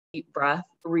deep breath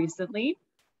recently.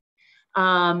 So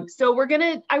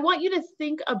I want you to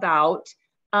think about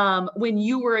when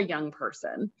you were a young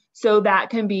person. So that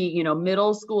can be, you know,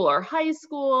 middle school or high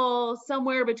school,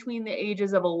 somewhere between the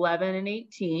ages of 11 and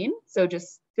 18. So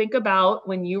just think about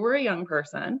when you were a young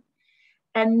person.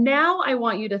 And now I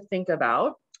want you to think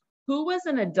about who was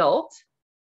an adult,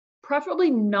 preferably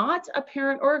not a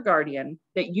parent or a guardian,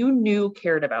 that you knew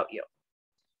cared about you.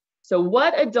 So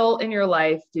what adult in your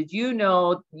life did you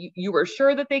know you were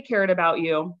sure that they cared about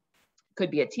you? It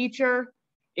could be a teacher,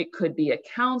 it could be a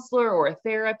counselor or a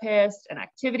therapist, an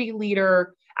activity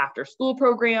leader, after school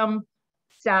program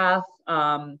staff,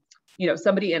 you know,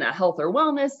 somebody in a health or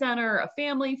wellness center, a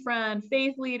family friend,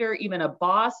 faith leader, even a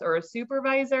boss or a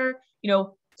supervisor, you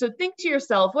know. So think to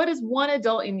yourself, what is one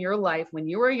adult in your life when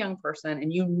you were a young person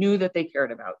and you knew that they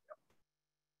cared about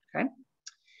you? Okay.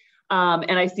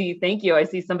 And I see, thank you. I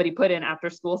see somebody put in after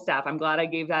school staff. I'm glad I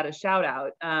gave that a shout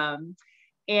out.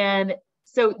 And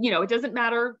so, you know, it doesn't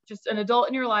matter, just an adult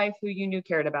in your life who you knew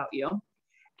cared about you.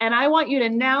 And I want you to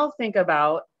now think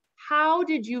about, how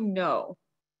did you know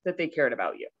that they cared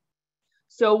about you?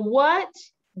 So what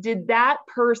did that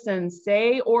person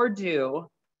say or do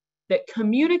that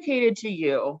communicated to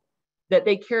you that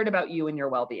they cared about you and your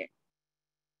well-being?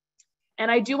 And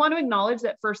I do want to acknowledge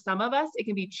that for some of us, it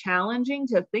can be challenging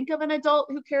to think of an adult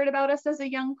who cared about us as a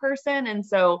young person. And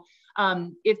so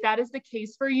if that is the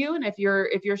case for you, and if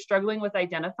you're struggling with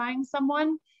identifying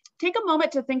someone, take a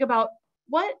moment to think about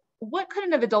what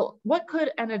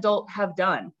could an adult have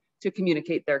done to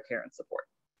communicate their care and support,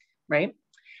 right?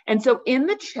 And so in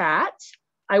the chat,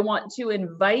 I want to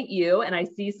invite you, and I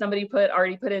see somebody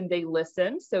already put in they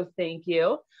listened, so thank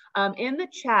you. In the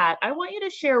chat, I want you to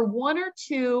share one or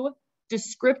two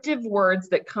descriptive words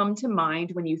that come to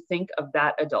mind when you think of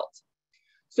that adult.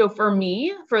 So for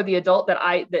me, for the adult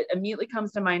that immediately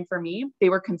comes to mind for me, they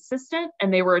were consistent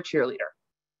and they were a cheerleader.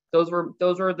 Those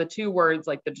were the two words,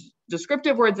 like the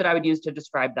descriptive words that I would use to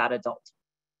describe that adult.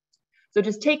 So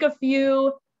just take a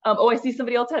few, oh, I see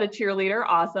somebody else had a cheerleader,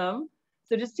 awesome.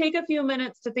 So just take a few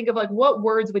minutes to think of, like, what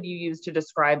words would you use to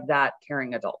describe that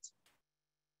caring adult?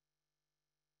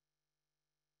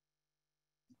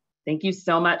 Thank you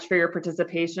so much for your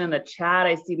participation in the chat.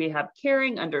 I see we have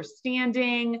caring,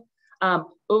 understanding.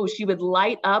 Oh, she would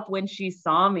light up when she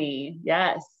saw me.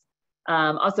 Yes.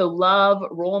 Also love,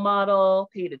 role model,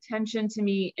 paid attention to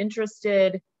me,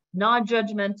 interested,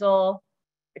 non-judgmental,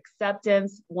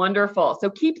 acceptance. Wonderful. So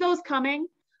keep those coming.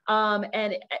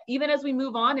 And even as we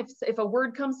move on, if a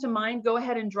word comes to mind, go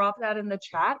ahead and drop that in the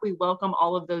chat. We welcome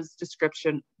all of those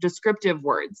descriptive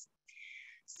words.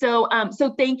 So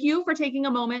thank you for taking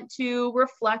a moment to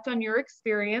reflect on your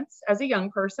experience as a young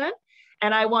person.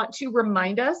 And I want to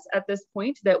remind us at this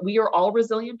point that we are all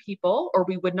resilient people, or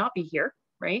we would not be here,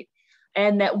 right?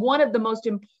 And that one of the most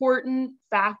important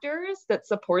factors that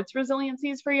supports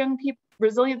resiliency for young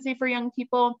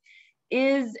people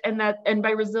is, and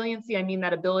by resiliency, I mean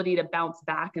that ability to bounce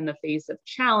back in the face of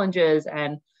challenges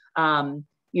and,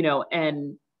 you know,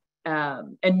 and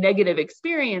negative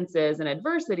experiences and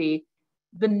adversity.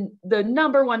 The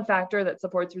number one factor that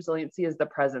supports resiliency is the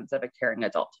presence of a caring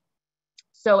adult.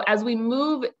 So as we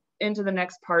move into the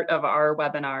next part of our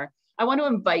webinar, I want to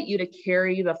invite you to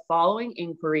carry the following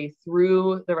inquiry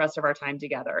through the rest of our time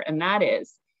together. And that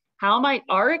is, how might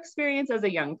our experience as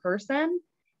a young person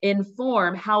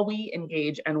inform how we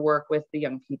engage and work with the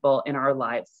young people in our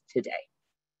lives today?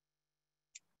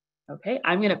 Okay,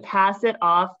 I'm going to pass it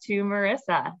off to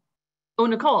Marissa. Oh,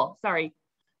 Nicole, sorry.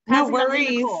 No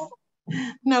worries.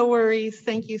 No worries.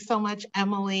 Thank you so much,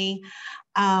 Emily.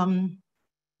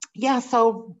 Yeah,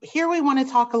 so here we want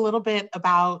to talk a little bit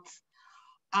about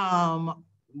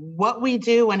what we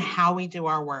do and how we do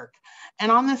our work.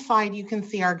 And on this slide, you can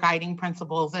see our guiding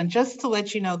principles. And just to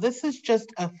let you know, this is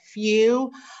just a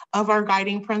few of our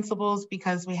guiding principles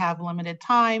because we have limited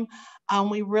time.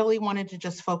 We really wanted to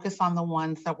just focus on the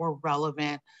ones that were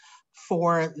relevant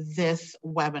for this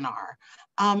webinar.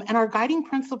 And our guiding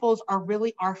principles are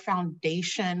really our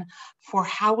foundation for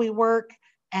how we work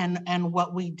and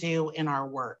what we do in our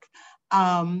work.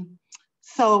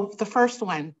 So the first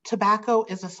one, tobacco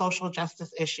is a social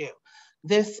justice issue.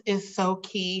 This is so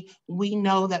key. We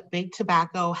know that big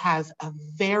tobacco has a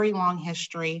very long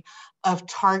history of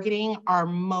targeting our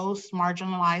most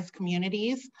marginalized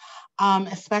communities,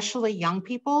 especially young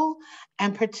people,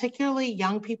 and particularly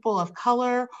young people of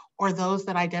color or those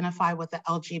that identify with the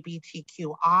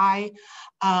LGBTQI.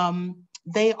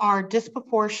 They are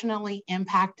disproportionately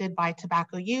impacted by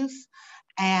tobacco use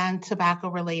and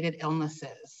tobacco-related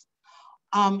illnesses.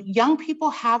 Young people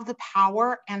have the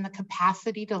power and the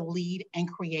capacity to lead and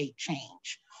create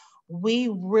change. We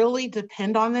really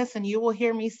depend on this, and you will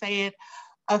hear me say it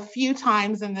a few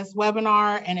times in this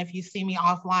webinar, and if you see me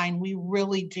offline, we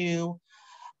really do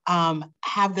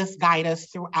have this guide us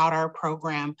throughout our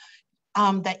program,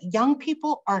 that young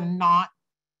people are not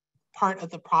part of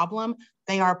the problem,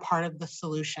 they are part of the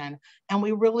solution. And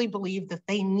we really believe that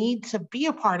they need to be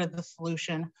a part of the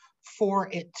solution for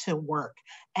it to work.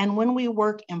 And when we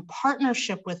work in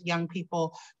partnership with young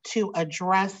people to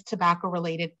address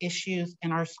tobacco-related issues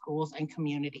in our schools and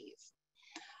communities.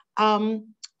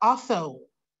 Also,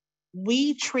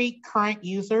 we treat current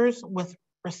users with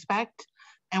respect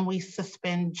and we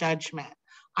suspend judgment.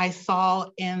 I saw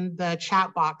in the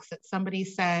chat box that somebody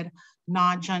said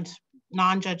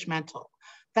non-judgmental.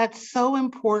 That's so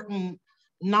important,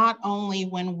 not only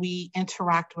when we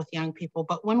interact with young people,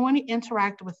 but when we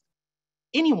interact with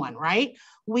anyone, right?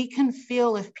 We can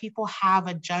feel if people have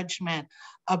a judgment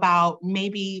about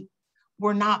maybe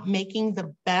we're not making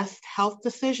the best health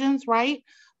decisions, right?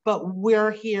 But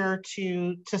we're here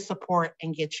to support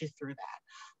and get you through that.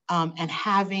 And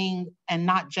having and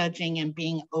not judging and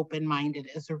being open-minded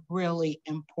is really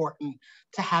important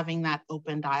to having that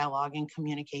open dialogue and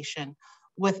communication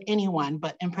with anyone,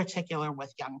 but in particular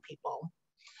with young people.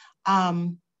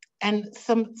 And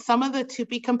some of the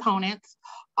TUPE components,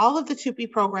 all of the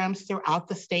TUPE programs throughout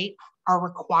the state are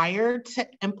required to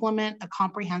implement a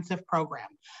comprehensive program.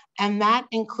 And that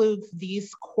includes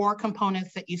these core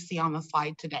components that you see on the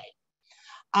slide today.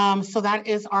 So that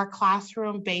is our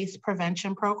classroom-based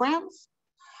prevention programs.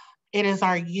 It is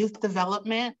our youth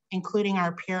development, including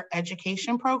our peer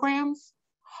education programs,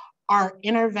 our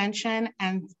intervention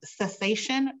and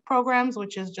cessation programs,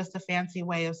 which is just a fancy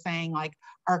way of saying like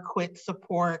our quit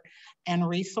support and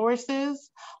resources.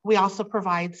 We also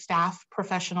provide staff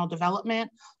professional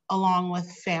development along with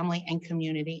family and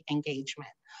community engagement.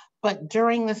 But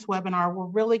during this webinar, we're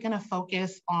really going to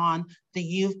focus on the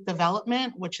youth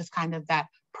development, which is kind of that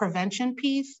prevention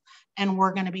piece, and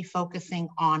we're going to be focusing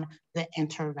on the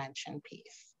intervention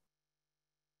piece.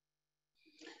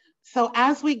 So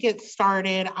as we get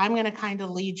started, I'm going to kind of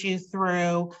lead you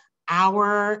through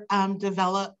our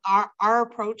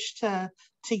approach to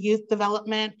youth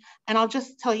development. And I'll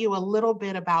just tell you a little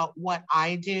bit about what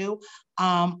I do.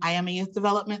 I am a youth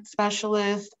development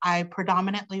specialist. I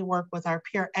predominantly work with our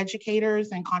peer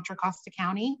educators in Contra, Costa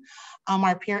County.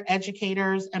 Our peer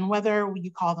educators, and whether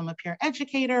you call them a peer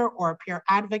educator or a peer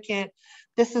advocate,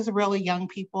 this is really young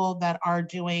people that are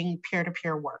doing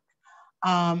peer-to-peer work.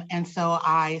 And so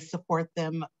I support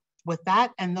them with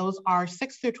that. And those are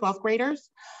 6th through 12th graders.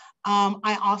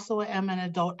 I also am an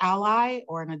adult ally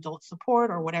or an adult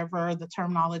support or whatever the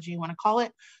terminology you want to call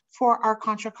it for our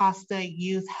Contra Costa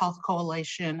Youth Health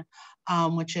Coalition,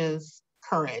 which is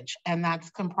Courage. And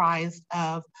that's comprised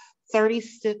of 30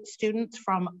 students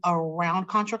from around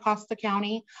Contra Costa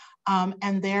County,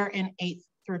 and they're in 8th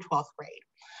through 12th grade.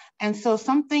 And so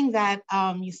something that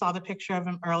you saw the picture of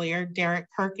him earlier, Derrick,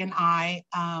 Kirk, and I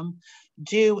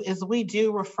do is we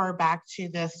do refer back to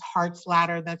this Hearts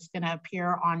ladder that's going to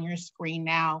appear on your screen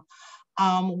now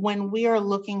when we are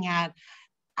looking at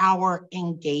our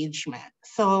engagement.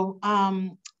 So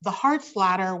the Hearts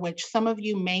ladder, which some of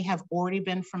you may have already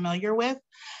been familiar with,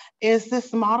 is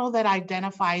this model that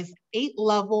identifies 8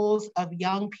 levels of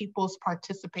young people's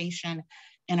participation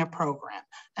in a program.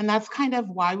 And that's kind of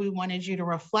why we wanted you to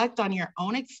reflect on your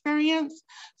own experience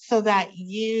so that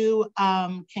you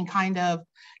can kind of,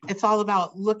 it's all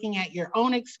about looking at your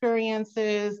own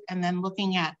experiences and then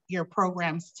looking at your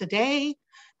programs today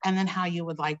and then how you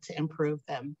would like to improve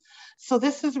them. So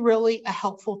this is really a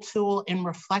helpful tool in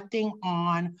reflecting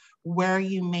on where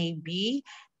you may be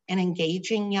and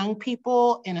engaging young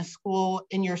people in a school,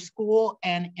 in your school,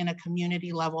 and in a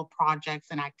community level projects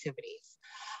and activities.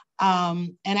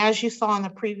 And as you saw on the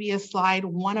previous slide,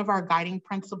 one of our guiding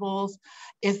principles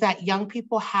is that young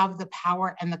people have the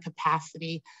power and the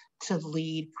capacity to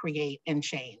lead, create, and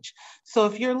change. So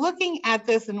if you're looking at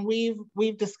this, and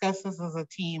we've discussed this as a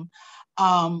team,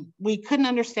 we couldn't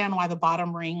understand why the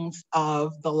bottom rings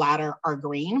of the ladder are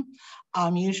green.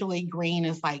 Usually green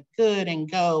is like good and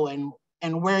go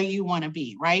and where you want to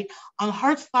be, right? On the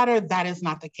Hearts ladder, that is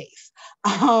not the case.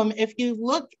 If you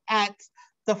look at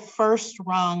the first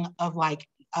rung of like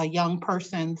a young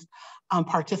person's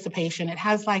participation, it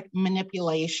has like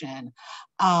manipulation.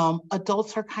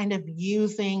 Adults are kind of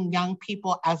using young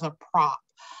people as a prop,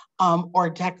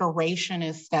 or decoration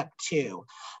is step 2.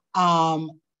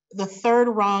 The third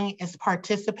rung is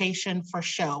participation for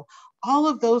show. All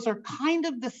of those are kind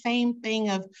of the same thing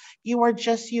of you are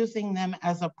just using them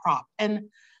as a prop. And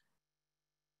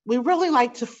we really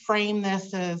like to frame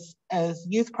this as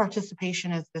youth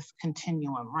participation as this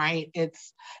continuum, right?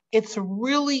 It's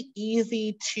really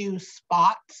easy to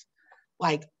spot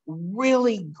like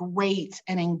really great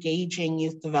and engaging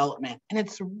youth development. And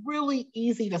it's really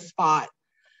easy to spot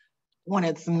when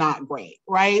it's not great,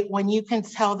 right? When you can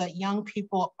tell that young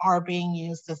people are being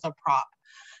used as a prop.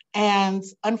 And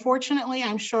unfortunately,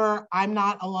 I'm sure I'm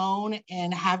not alone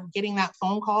in getting that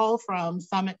phone call from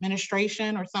some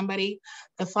administration or somebody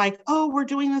that's like, oh, we're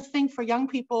doing this thing for young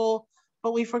people,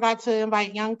 but we forgot to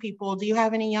invite young people. Do you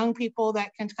have any young people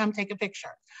that can come take a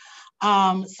picture?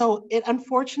 So it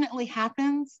unfortunately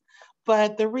happens,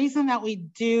 but the reason that we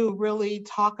do really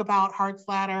talk about Hearts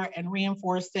Ladder and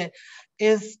reinforce it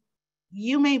is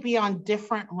you may be on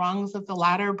different rungs of the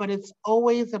ladder, but it's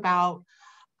always about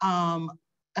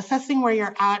assessing where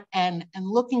you're at and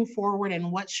looking forward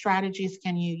and what strategies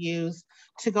can you use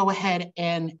to go ahead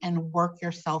and work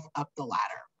yourself up the ladder.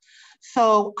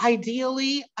 So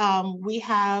ideally, we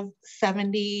have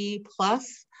 70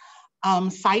 plus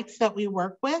sites that we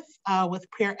work with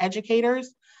peer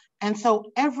educators. And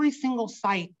so every single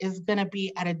site is gonna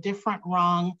be at a different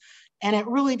rung, and it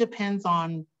really depends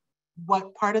on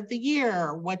what part of the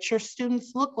year, what your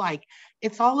students look like.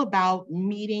 It's all about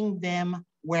meeting them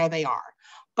where they are.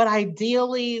 But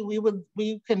ideally,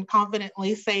 we can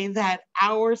confidently say that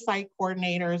our site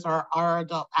coordinators or our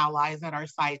adult allies at our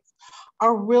sites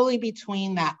are really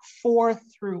between that 4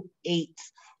 through 8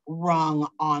 rung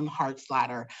on Hearts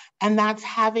Ladder. And that's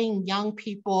having young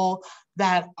people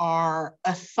that are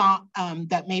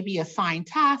that may be assigned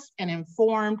tasks and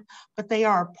informed, but they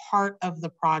are a part of the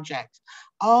project,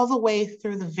 all the way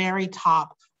through the very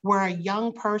top, where a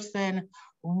young person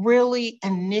really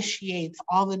initiates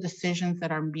all the decisions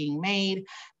that are being made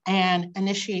and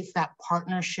initiates that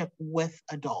partnership with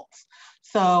adults.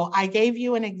 So I gave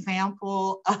you an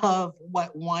example of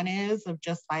what one is, of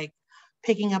just like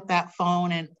picking up that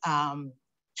phone and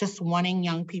just wanting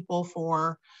young people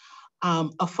for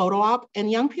a photo op, and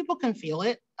young people can feel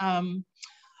it.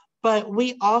 But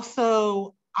we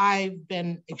also, I've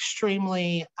been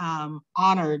extremely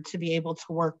honored to be able to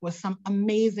work with some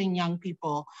amazing young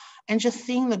people, and just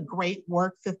seeing the great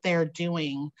work that they're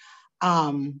doing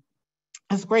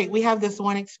is great. We have this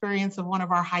one experience of one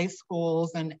of our high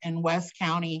schools in West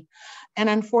County, and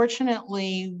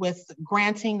unfortunately with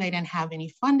granting, they didn't have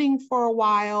any funding for a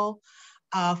while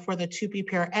for the TUPE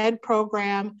Peer Ed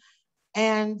program,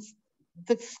 and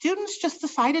the students just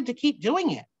decided to keep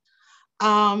doing it.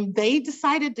 They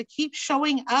decided to keep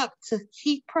showing up, to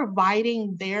keep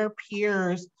providing their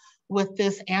peers with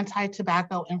this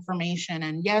anti-tobacco information.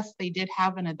 And yes, they did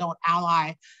have an adult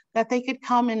ally that they could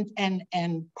come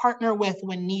and partner with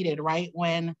when needed, right?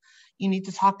 When you need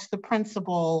to talk to the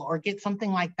principal or get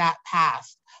something like that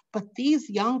passed. But these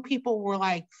young people were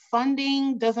like,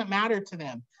 funding doesn't matter to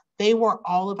them. They were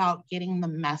all about getting the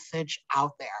message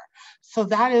out there. So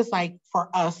that is like, for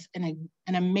us, an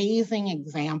amazing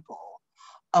example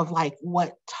of like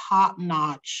what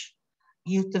top-notch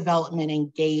youth development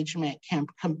engagement can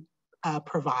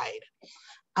provide.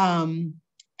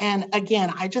 And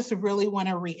again, I just really want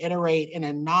to reiterate in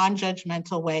a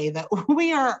non-judgmental way that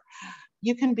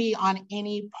you can be on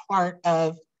any part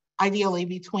of, ideally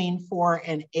between 4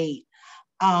 and 8.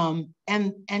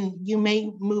 And you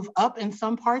may move up in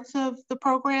some parts of the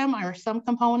program or some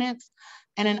components,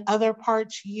 and in other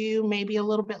parts you may be a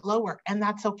little bit lower, and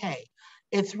that's okay.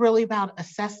 It's really about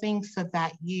assessing so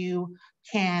that you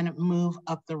can move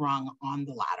up the rung on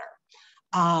the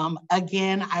ladder.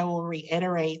 Again, I will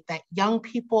reiterate that young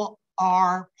people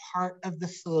are part of the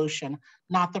solution,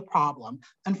 not the problem.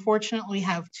 Unfortunately, we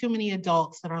have too many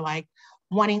adults that are like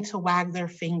wanting to wag their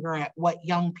finger at what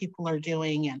young people are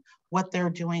doing and what they're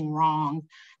doing wrong.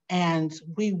 And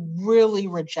we really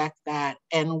reject that.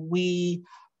 And we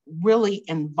really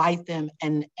invite them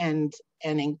and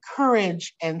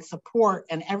encourage and support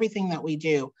and everything that we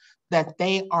do, that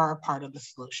they are a part of the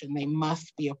solution. They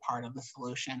must be a part of the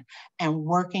solution. And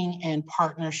working in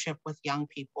partnership with young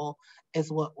people is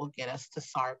what will get us to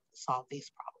solve these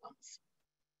problems.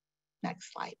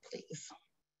 Next slide, please.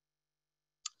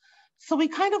 So we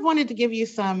kind of wanted to give you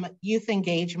some youth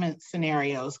engagement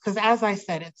scenarios, because as I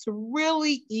said, it's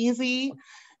really easy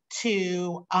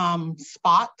to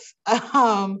spot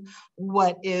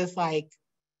what is like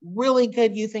really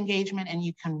good youth engagement, and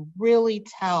you can really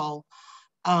tell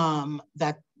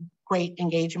that great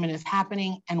engagement is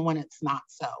happening and when it's not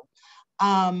so.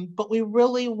 But we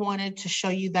really wanted to show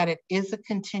you that it is a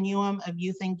continuum of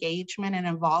youth engagement and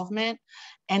involvement.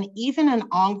 And even an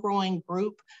ongoing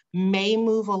group may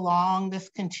move along this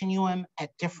continuum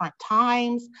at different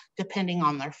times, depending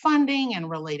on their funding and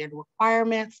related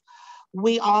requirements.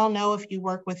 We all know if you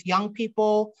work with young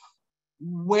people,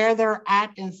 where they're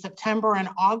at in September and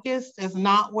August is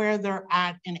not where they're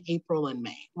at in April and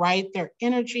May, right? Their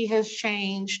energy has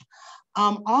changed.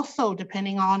 Also,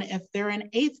 depending on if they're in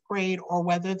 8th grade or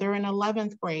whether they're in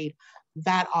 11th grade,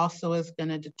 that also is going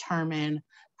to determine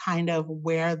kind of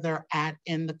where they're at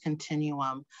in the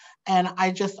continuum. And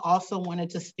I just also wanted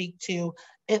to speak to,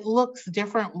 it looks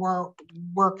different.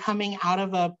 We're coming out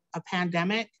of a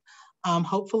pandemic.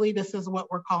 Hopefully this is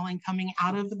what we're calling coming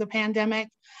out of the pandemic.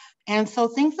 And so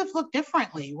things have looked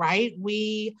differently, right?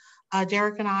 We,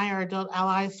 Derrick and I are adult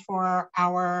allies for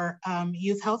our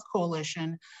Youth Health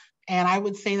Coalition. And I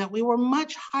would say that we were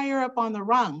much higher up on the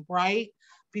rung, right?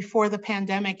 Before the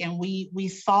pandemic. And we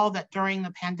saw that during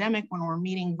the pandemic, when we're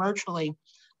meeting virtually,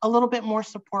 a little bit more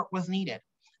support was needed.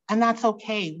 And that's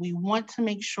okay. We want to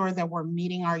make sure that we're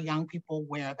meeting our young people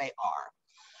where they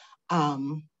are.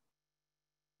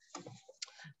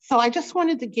 So I just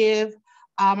wanted to give,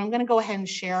 I'm going to go ahead and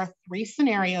share 3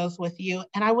 scenarios with you.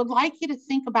 And I would like you to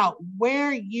think about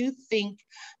where you think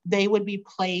they would be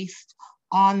placed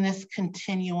on this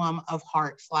continuum of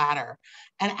Hart's ladder.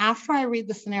 And after I read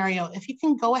the scenario, if you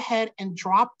can go ahead and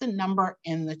drop the number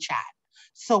in the chat.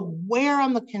 So where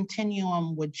on the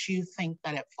continuum would you think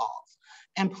that it falls?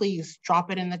 And please drop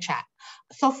it in the chat.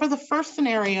 So for the first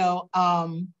scenario,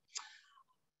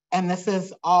 and this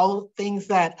is all things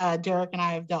that Derrick and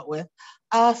I have dealt with,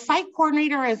 a site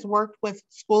coordinator has worked with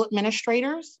school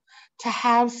administrators to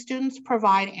have students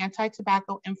provide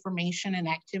anti-tobacco information and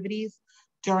activities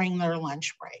during their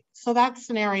lunch break. So that's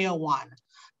scenario 1.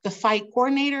 The site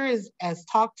coordinator has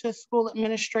talked to school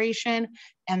administration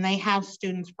and they have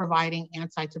students providing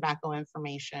anti-tobacco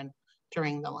information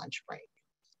during the lunch break.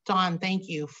 Dawn, thank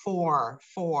you. 4.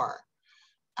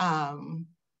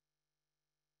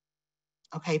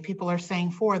 Okay, people are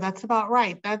saying 4. That's about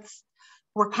right.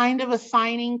 We're kind of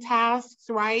assigning tasks,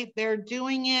 right? They're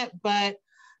doing it, but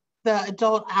the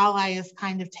adult ally is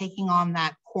kind of taking on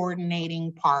that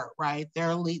coordinating part, right?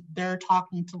 They're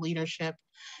talking to leadership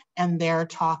and they're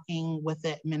talking with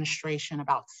the administration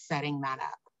about setting that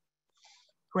up.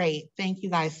 Great, thank you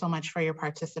guys so much for your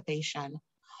participation.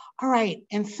 All right,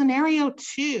 in scenario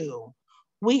 2,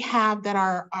 we have that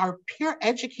our peer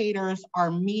educators are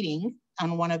meeting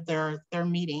on one of their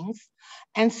meetings,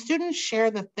 and students share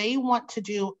that they want to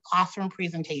do classroom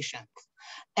presentations.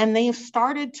 And they've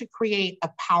started to create a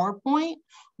PowerPoint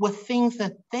with things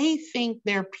that they think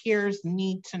their peers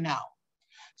need to know.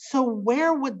 So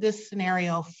where would this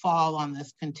scenario fall on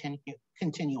this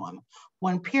continuum?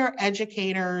 When peer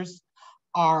educators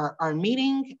are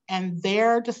meeting and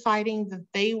they're deciding that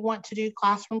they want to do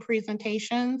classroom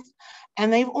presentations,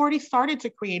 and they've already started to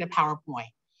create a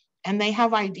PowerPoint and they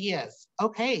have ideas.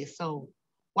 Okay, so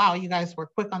wow, you guys were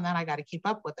quick on that. I got to keep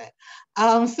up with it.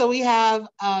 So we have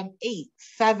 8,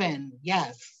 7,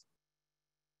 yes.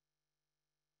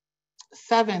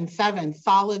 7,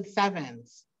 solid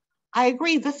 7s. I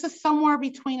agree, this is somewhere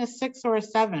between a 6 or a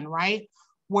 7, right?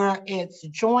 Where it's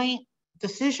joint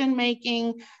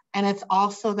decision-making and it's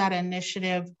also that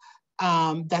initiative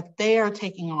that they are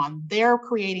taking on. They're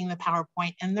creating the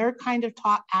PowerPoint and they're kind of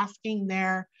asking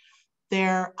their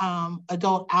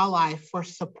adult ally for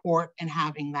support in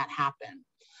having that happen.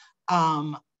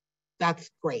 That's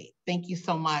great. Thank you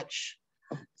so much.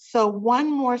 So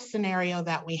one more scenario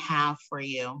that we have for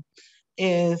you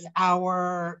is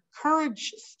our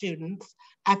Courage students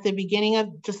at the beginning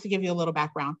of, just to give you a little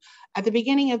background, at the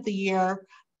beginning of the year,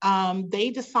 they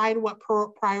decide what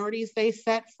priorities they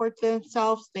set for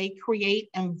themselves. They create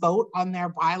and vote on their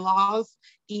bylaws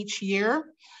each year.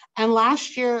 And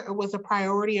last year, it was a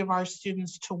priority of our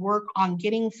students to work on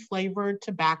getting flavored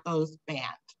tobaccos banned.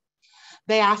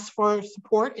 They asked for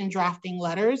support in drafting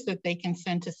letters that they can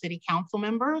send to city council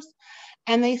members.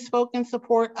 And they spoke in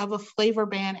support of a flavor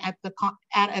ban at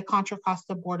a Contra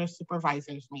Costa Board of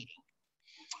Supervisors meeting.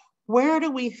 Where do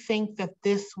we think that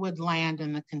this would land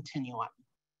in the continuum?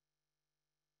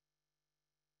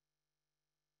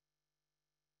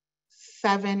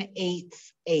 7, 8.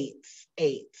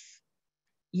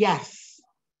 Yes,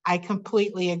 I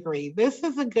completely agree. This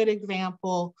is a good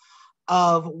example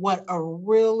of what a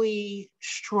really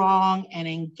strong and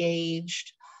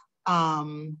engaged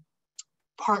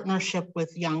partnership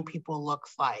with young people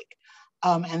looks like.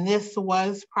 And this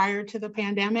was prior to the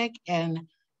pandemic, and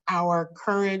our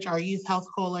Courage, our Youth Health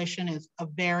Coalition, is a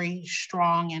very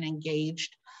strong and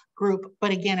engaged group.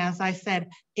 But again, as I said,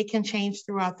 it can change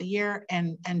throughout the year.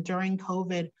 And during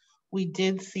COVID, we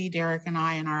did see, Derrick and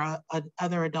I and our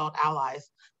other adult allies,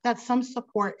 that some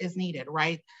support is needed,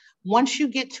 right? Once you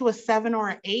get to a 7 or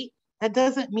an 8, that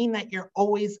doesn't mean that you're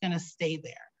always going to stay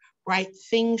there, right?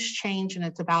 Things change, and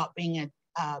it's about being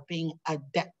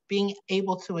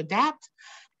able to adapt,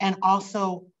 and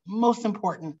also, most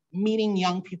important, meeting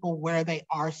young people where they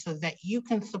are so that you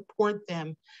can support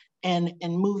them in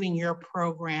moving your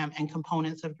program and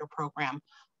components of your program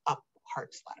up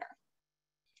Hart's ladder.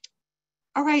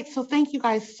 All right, so thank you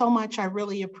guys so much. I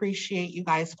really appreciate you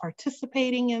guys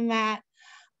participating in that.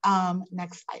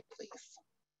 Next slide, please.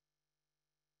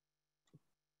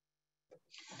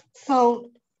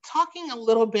 So talking a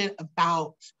little bit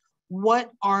about what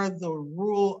are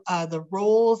the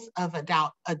roles of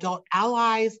adult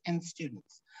allies and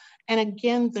students. And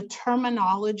again, the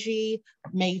terminology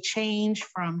may change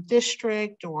from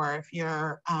district, or if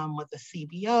you're with a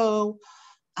CBO,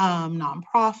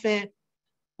 nonprofit,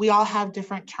 we all have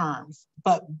different terms.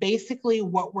 But basically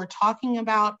what we're talking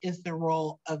about is the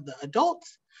role of the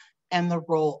adults and the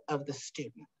role of the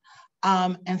student.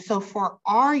 And so for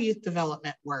our youth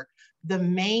development work, the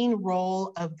main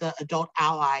role of the adult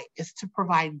ally is to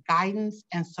provide guidance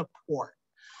and support.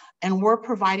 And we're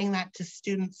providing that to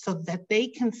students so that they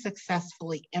can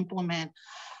successfully implement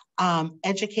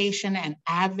education and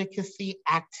advocacy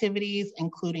activities,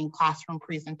 including classroom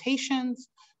presentations,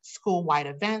 school-wide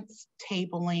events,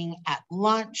 tabling at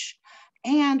lunch,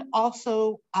 and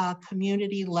also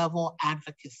community level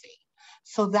advocacy.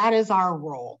 So that is our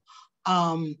role.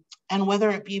 And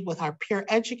whether it be with our peer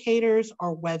educators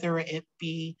or whether it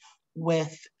be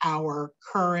with our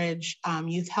Courage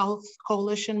Youth Health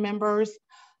Coalition members,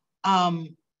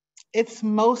 it's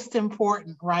most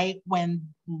important, right? When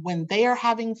they are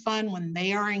having fun, when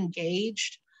they are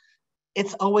engaged,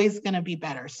 it's always going to be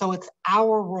better. So it's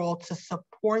our role to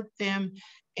support them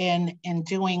in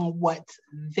doing what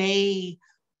they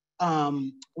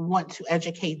want to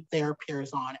educate their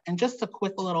peers on. And just a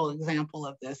quick little example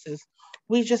of this is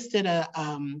we just did a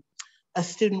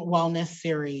student wellness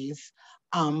series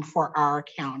for our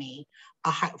county,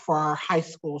 for our high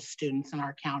school students in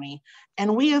our county.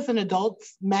 And we as an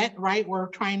adults met, right? We're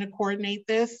trying to coordinate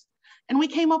this. And we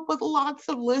came up with lots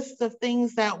of lists of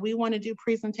things that we want to do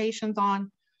presentations on.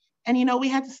 And, you know, we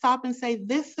had to stop and say,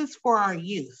 this is for our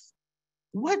youth.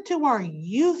 What do our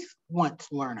youth want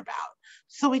to learn about?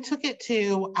 So we took it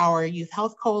to our Youth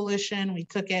Health Coalition. We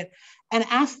took it and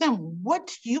asked them, what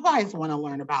do you guys want to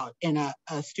learn about in a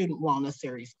student wellness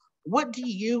series? What do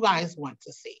you guys want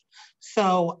to see?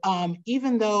 So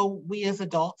even though we as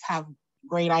adults have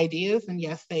great ideas, and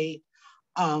yes, they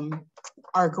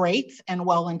are great and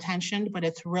well-intentioned, but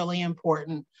it's really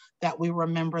important that we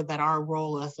remember that our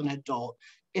role as an adult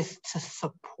is to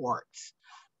support.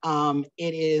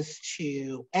 It is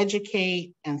to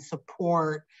educate and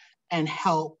support and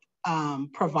help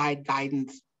provide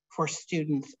guidance for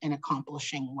students in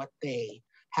accomplishing what they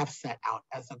have set out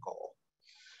as a goal.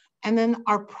 And then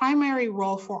our primary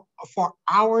role for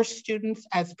our students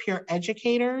as peer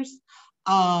educators,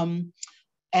 and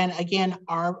again,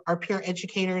 our peer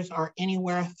educators are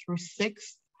anywhere through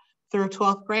 6th through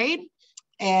 12th grade.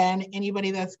 And anybody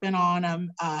that's been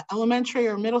on elementary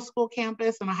or middle school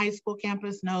campus and a high school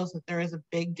campus knows that there is a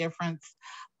big difference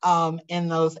in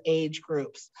those age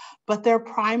groups. But their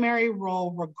primary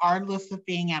role, regardless of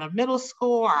being at a middle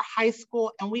school or high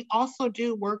school, and we also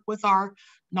do work with our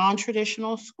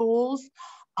non-traditional schools,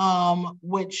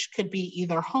 which could be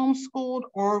either homeschooled,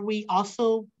 or we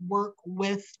also work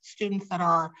with students that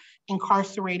are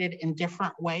incarcerated in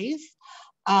different ways.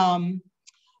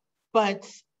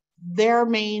 But their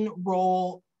main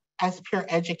role as peer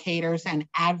educators and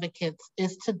advocates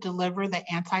is to deliver the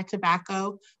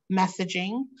anti-tobacco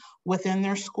messaging within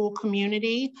their school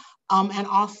community and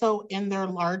also in their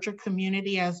larger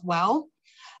community as well.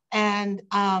 And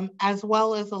as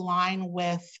well as align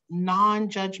with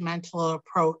non-judgmental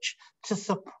approach to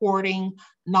supporting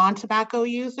non-tobacco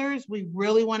users. We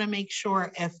really want to make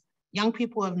sure if young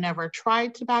people have never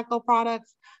tried tobacco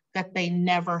products, that they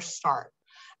never start.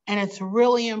 And it's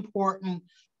really important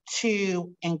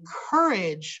to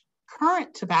encourage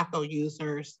current tobacco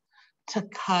users to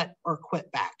cut or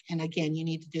quit back. And again, you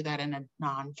need to do that in a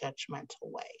non-judgmental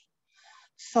way.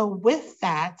 So with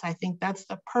that, I think that's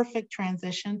the perfect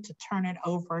transition to turn it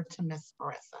over to Ms.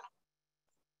 Marissa.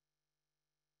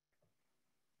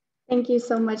 Thank you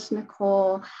so much,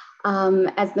 Nicole.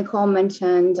 As Nicole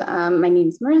mentioned, my name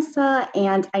is Marissa,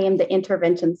 and I am the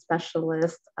intervention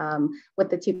specialist with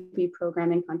the TUPE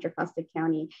program in Contra, Costa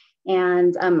County.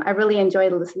 And I really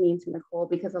enjoyed listening to Nicole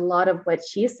because a lot of what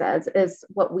she says is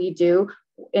what we do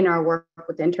in our work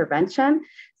with intervention.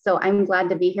 So I'm glad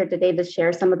to be here today to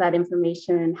share some of that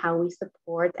information and how we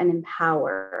support and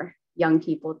empower young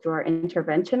people through our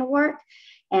intervention work.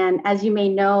 And as you may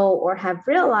know or have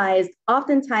realized,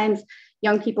 oftentimes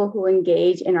young people who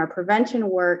engage in our prevention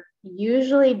work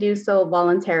usually do so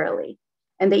voluntarily,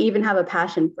 and they even have a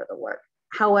passion for the work.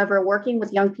 However, working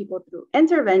with young people through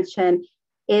intervention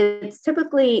is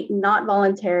typically not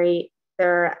voluntary.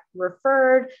 They're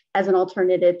referred as an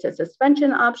alternative to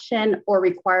suspension option or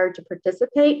required to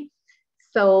participate.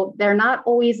 So they're not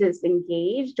always as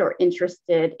engaged or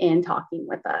interested in talking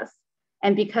with us.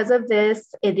 And because of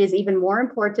this, it is even more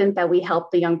important that we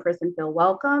help the young person feel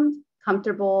welcomed,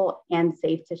 comfortable, and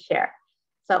safe to share.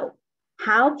 So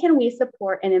how can we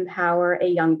support and empower a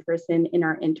young person in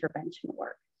our intervention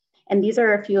work? And these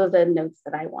are a few of the notes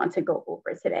that I want to go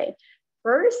over today.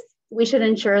 First, we should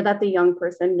ensure that the young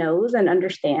person knows and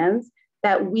understands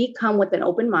that we come with an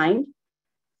open mind,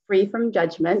 free from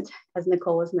judgment, as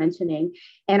Nicole was mentioning,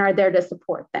 and are there to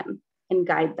support them and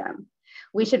guide them.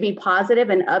 We should be positive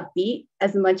and upbeat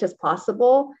as much as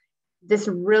possible. This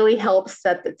really helps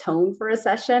set the tone for a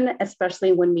session,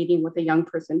 especially when meeting with a young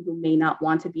person who may not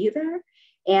want to be there.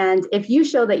 And if you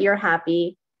show that you're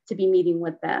happy to be meeting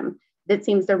with them, that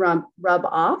seems to rub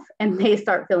off and they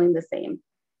start feeling the same.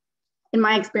 In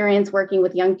my experience working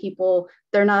with young people,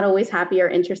 they're not always happy or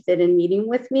interested in meeting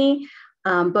with me.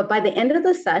 But by the end of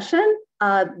the session,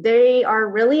 they are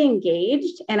really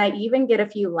engaged, and I even get a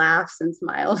few laughs and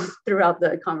smiles throughout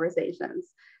the conversations.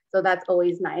 So that's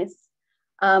always nice.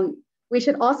 We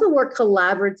should also work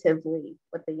collaboratively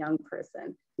with the young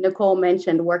person. Nicole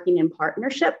mentioned working in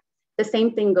partnership. The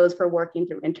same thing goes for working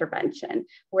through intervention.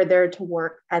 We're there to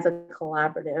work as a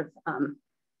collaborative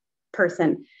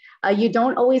person. You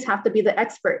don't always have to be the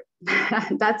expert.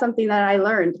 That's something that I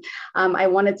learned. I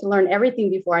wanted to learn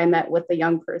everything before I met with the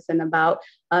young person about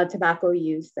tobacco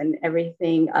use and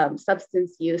everything,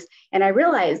 substance use. And I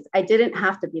realized I didn't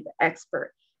have to be the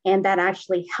expert. And that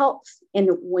actually helps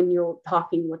when you're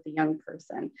talking with the young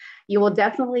person. You will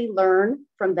definitely learn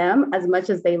from them as much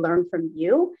as they learn from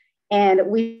you. And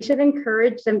we should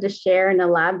encourage them to share and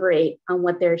elaborate on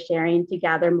what they're sharing to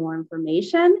gather more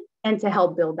information and to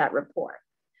help build that rapport.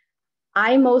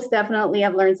 I most definitely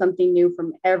have learned something new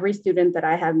from every student that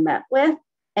I have met with.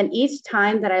 And each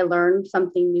time that I learn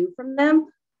something new from them,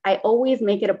 I always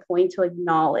make it a point to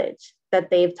acknowledge that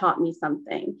they've taught me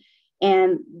something.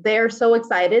 And they're so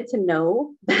excited to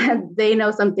know that they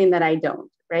know something that I don't,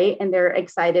 right? And they're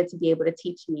excited to be able to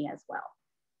teach me as well.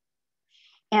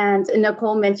 And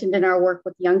Nicole mentioned in our work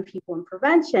with young people in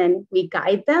prevention, we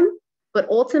guide them, but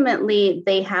ultimately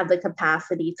they have the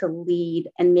capacity to lead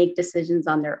and make decisions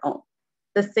on their own.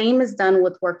 The same is done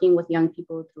with working with young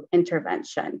people through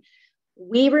intervention.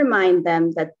 We remind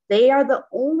them that they are the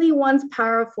only ones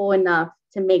powerful enough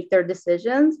to make their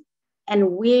decisions,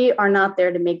 and we are not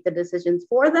there to make the decisions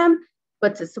for them,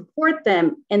 but to support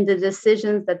them in the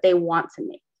decisions that they want to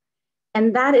make.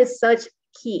 And that is such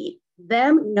key.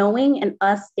 Them knowing and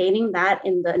us stating that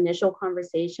in the initial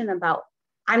conversation about,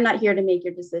 I'm not here to make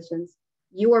your decisions.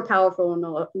 You are powerful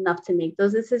enough to make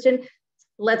those decisions.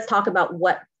 Let's talk about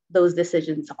what those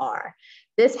decisions are.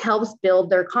 This helps build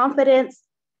their confidence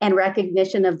and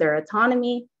recognition of their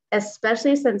autonomy,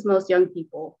 especially since most young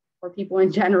people, or people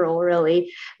in general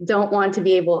really, don't want to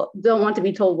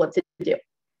be told what to do.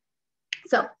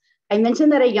 So I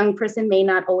mentioned that a young person may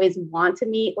not always want to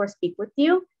meet or speak with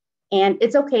you, and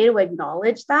it's okay to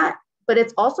acknowledge that, but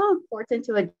it's also important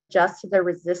to adjust to their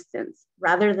resistance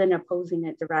rather than opposing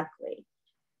it directly.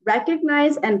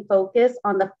 Recognize and focus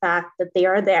on the fact that they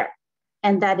are there,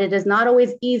 and that it is not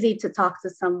always easy to talk to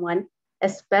someone,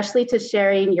 especially to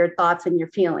sharing your thoughts and your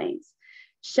feelings.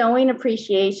 Showing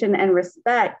appreciation and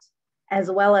respect,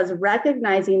 as well as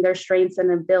recognizing their strengths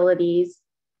and abilities,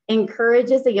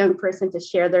 encourages the young person to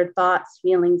share their thoughts,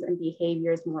 feelings, and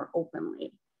behaviors more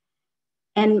openly.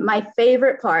 And my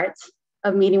favorite part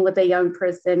of meeting with a young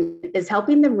person is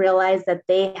helping them realize that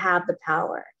they have the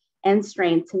power and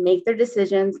strength to make their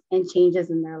decisions and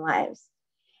changes in their lives.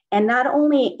 And not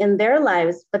only in their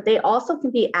lives, but they also can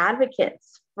be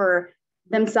advocates for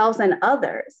themselves and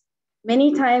others.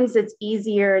 Many times it's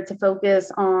easier to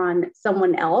focus on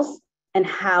someone else and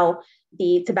how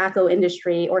the tobacco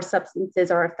industry or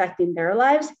substances are affecting their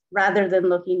lives rather than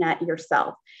looking at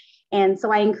yourself. And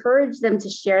so I encourage them to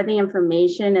share the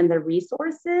information and the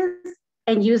resources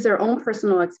and use their own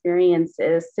personal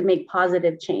experiences to make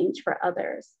positive change for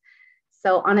others.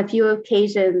 So on a few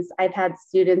occasions, I've had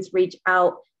students reach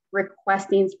out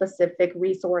requesting specific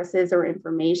resources or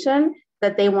information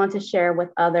that they want to share with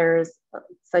others,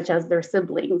 such as their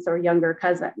siblings or younger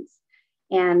cousins.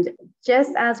 And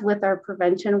just as with our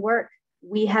prevention work,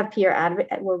 we have peer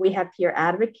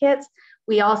advocates,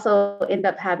 we also end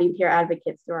up having peer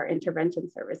advocates through our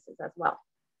intervention services as well.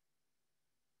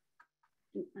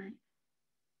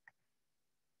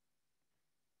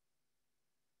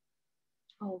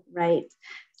 Oh, right.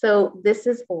 So this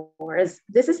is OARS.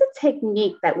 This is a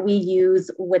technique that we use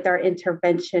with our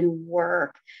intervention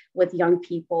work with young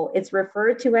people. It's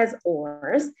referred to as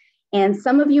OARS. And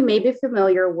some of you may be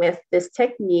familiar with this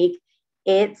technique.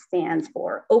 It stands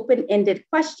for open-ended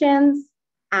questions,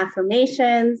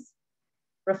 affirmations,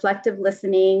 reflective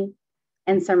listening,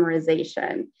 and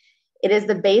summarization. It is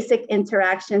the basic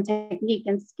interaction technique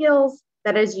and skills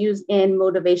that is used in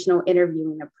motivational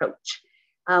interviewing approach.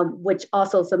 Which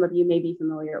also some of you may be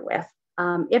familiar with.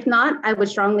 If not, I would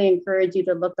strongly encourage you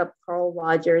to look up Carl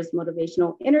Rogers'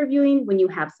 motivational interviewing when you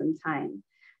have some time.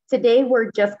 Today, we're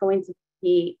just going to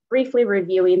be briefly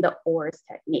reviewing the OARS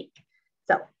technique.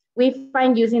 So we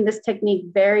find using this technique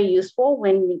very useful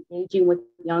when engaging with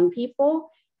young people,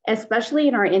 especially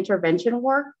in our intervention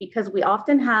work, because we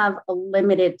often have a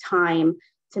limited time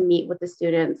to meet with the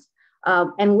students.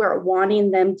 And we're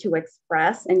wanting them to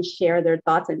express and share their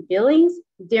thoughts and feelings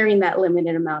during that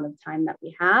limited amount of time that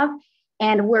we have.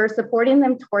 And we're supporting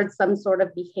them towards some sort of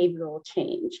behavioral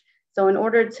change. So in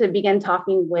order to begin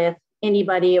talking with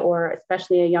anybody, or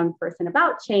especially a young person,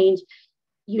 about change,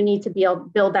 you need to be able to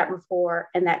build that rapport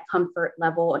and that comfort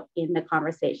level in the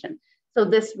conversation. So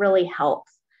this really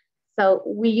helps. So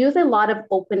we use a lot of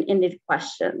open-ended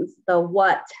questions, the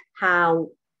what, how,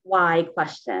 why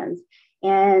questions.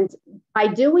 And by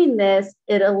doing this,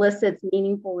 it elicits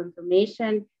meaningful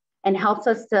information and helps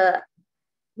us to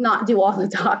not do all the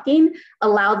talking,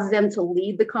 allows them to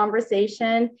lead the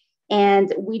conversation.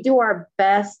 And we do our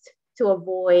best to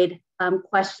avoid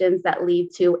questions that lead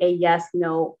to a yes,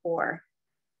 no, or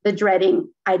the dreading,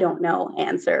 I don't know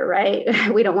answer, right?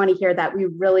 We don't want to hear that. We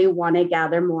really want to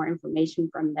gather more information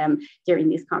from them during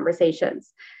these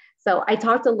conversations. So I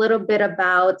talked a little bit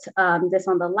about this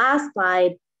on the last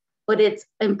slide, but it's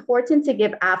important to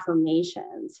give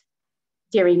affirmations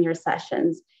during your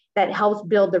sessions. That helps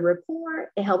build the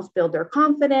rapport, it helps build their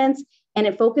confidence, and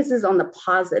it focuses on the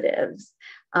positives.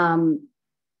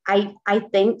 I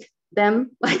thank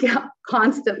them like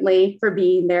constantly for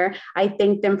being there. I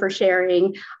thank them for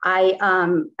sharing.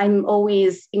 I'm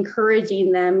always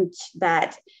encouraging them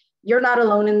that you're not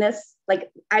alone in this. Like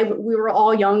we were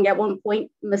all young at one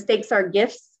point. Mistakes are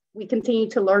gifts. We continue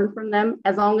to learn from them.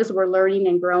 As long as we're learning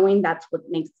and growing, that's what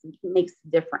makes the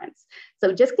difference.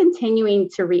 So just continuing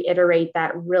to reiterate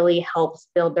that really helps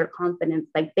build their confidence.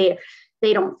 Like they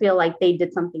don't feel like they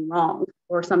did something wrong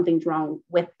or something's wrong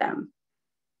with them.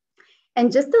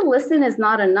 And just to listen is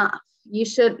not enough. You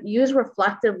should use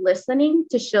reflective listening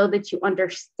to show that you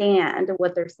understand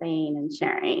what they're saying and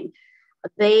sharing.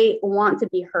 They want to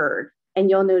be heard. And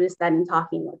you'll notice that in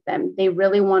talking with them, they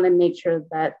really want to make sure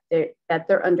that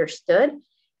they're understood,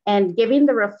 and giving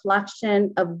the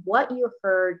reflection of what you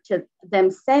heard to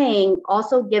them saying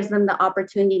also gives them the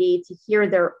opportunity to hear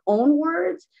their own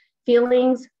words,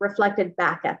 feelings reflected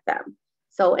back at them.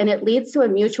 So, and it leads to a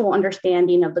mutual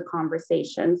understanding of the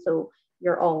conversation. So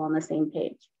you're all on the same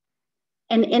page.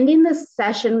 And ending the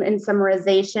session in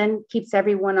summarization keeps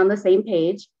everyone on the same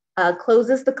page.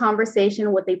 Closes the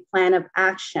conversation with a plan of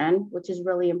action, which is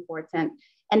really important,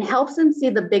 and helps them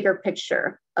see the bigger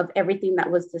picture of everything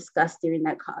that was discussed during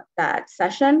that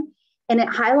session. And it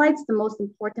highlights the most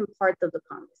important parts of the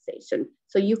conversation.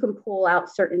 So you can pull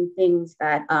out certain things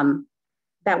that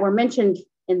were mentioned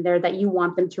in there that you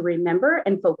want them to remember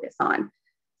and focus on.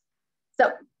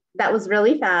 So that was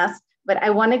really fast, but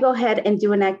I want to go ahead and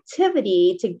do an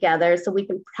activity together so we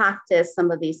can practice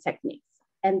some of these techniques.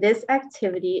 And this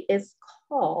activity is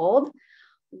called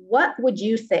What Would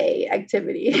You Say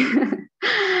activity.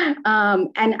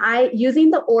 And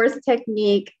using the OARS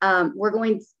technique,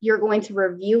 you're going to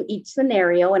review each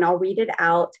scenario, and I'll read it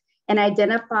out and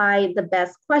identify the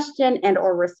best question and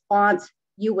or response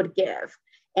you would give.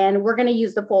 And we're going to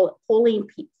use the polling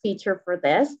feature for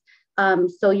this.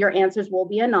 So your answers will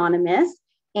be anonymous.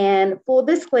 And full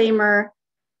disclaimer,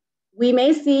 we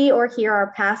may see or hear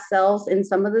our past selves in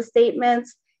some of the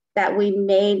statements that we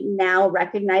may now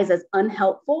recognize as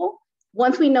unhelpful.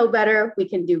 Once we know better, we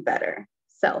can do better.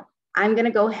 So I'm going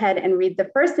to go ahead and read the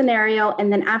first scenario,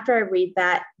 and then after I read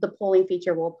that, the polling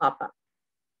feature will pop up.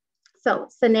 So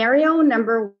scenario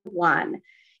number 1,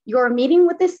 you're meeting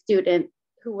with a student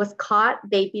who was caught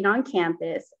vaping on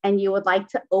campus, and you would like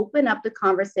to open up the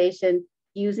conversation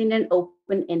using an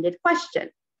open-ended question.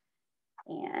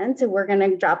 And we're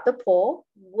gonna drop the poll.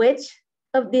 Which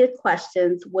of the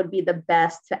questions would be the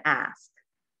best to ask?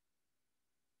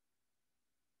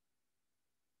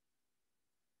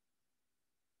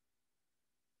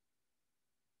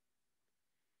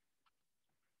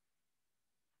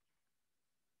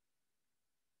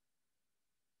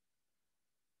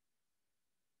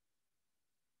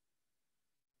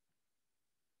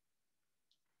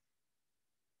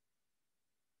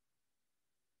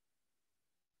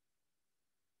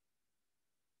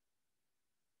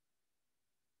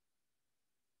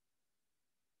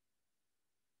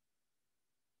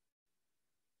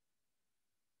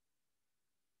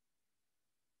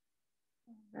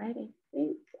 Right, I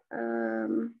think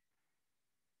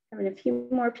having a few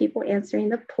more people answering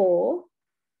the poll.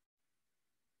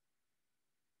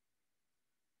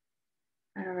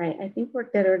 All right, I think we're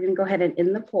good. We're gonna go ahead and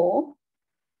end the poll.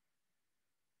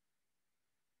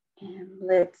 And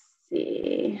let's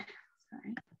see,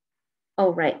 sorry.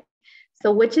 Oh, right.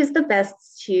 So which is the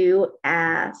best to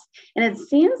ask? And it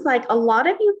seems like a lot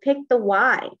of you picked the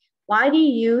why. Why do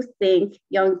you think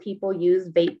young people use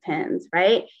vape pens,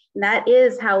 right? And that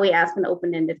is how we ask an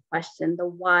open-ended question, the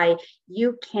why.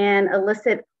 You can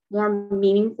elicit more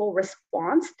meaningful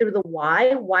response through the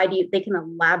why. Why do you, they can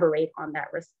elaborate on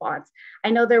that response. I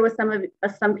know there was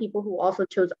some people who also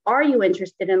chose, are you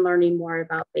interested in learning more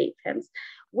about vape pens?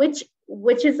 Which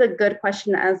is a good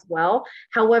question as well.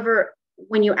 However,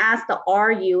 when you ask the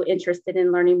are you interested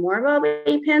in learning more about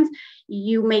vape pens,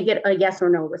 you may get a yes or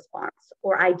no response,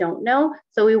 or I don't know.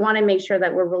 So we want to make sure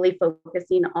that we're really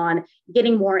focusing on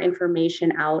getting more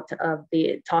information out of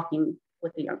the talking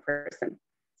with the young person.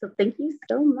 So thank you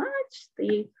so much.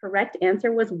 The correct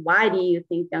answer was, why do you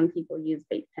think young people use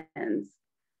vape pens?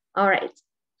 All right,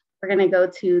 we're going to go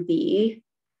to the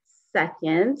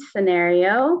second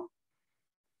scenario.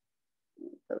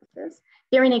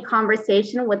 During a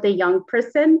conversation with a young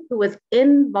person who was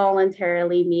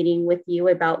involuntarily meeting with you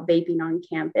about vaping on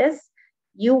campus,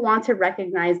 you want to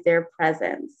recognize their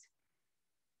presence.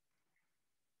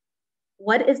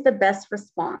 What is the best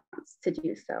response to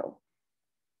do so?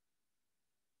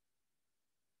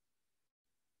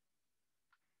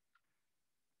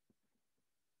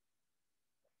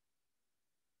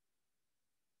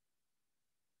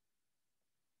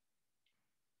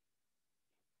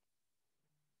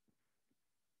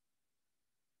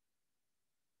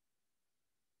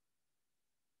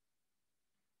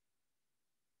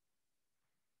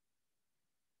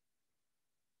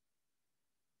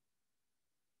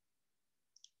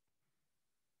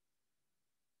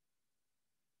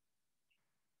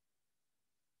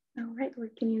 All right, we're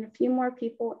getting a few more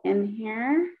people in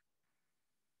here.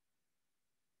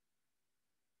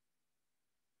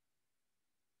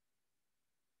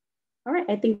 All right,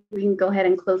 I think we can go ahead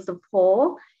and close the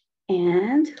poll.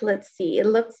 And let's see, it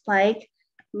looks like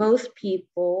most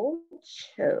people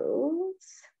chose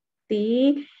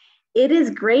the, it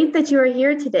is great that you are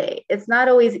here today. It's not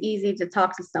always easy to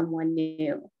talk to someone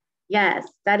new. Yes,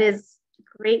 that is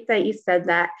great that you said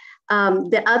that.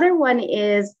 The other one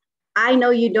is, I know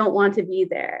you don't want to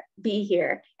be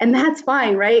here. And that's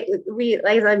fine, right?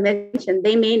 As I mentioned,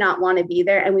 they may not want to be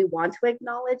there, and we want to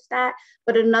acknowledge that.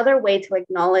 But another way to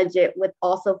acknowledge it with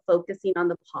also focusing on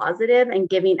the positive and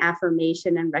giving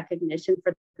affirmation and recognition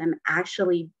for them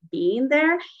actually being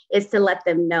there is to let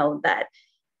them know that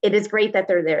it is great that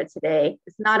they're there today.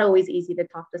 It's not always easy to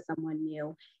talk to someone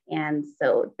new. And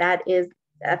so that is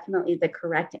definitely the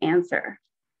correct answer.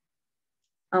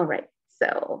 All right,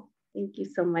 so thank you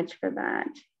so much for that.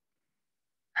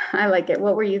 I like it.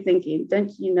 What were you thinking?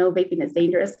 Don't you know vaping is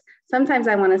dangerous? Sometimes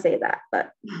I want to say that,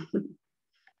 but.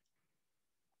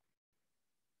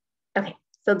 Okay,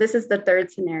 so this is the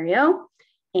third scenario.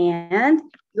 And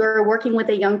you're working with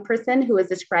a young person who is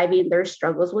describing their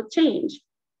struggles with change.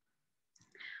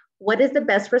 What is the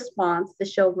best response to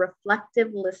show reflective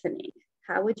listening?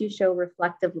 How would you show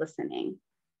reflective listening?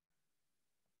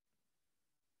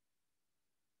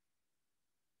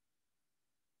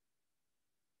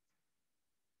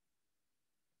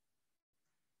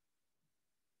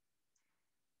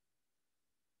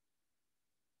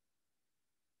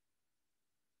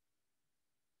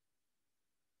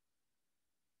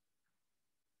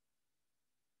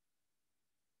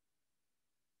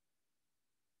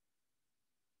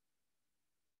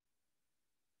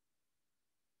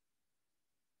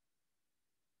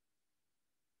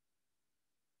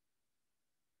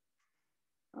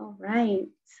 All right,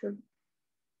 so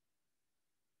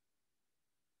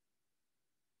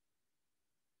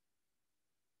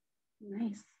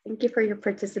Nice. Thank you for your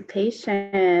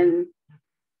participation.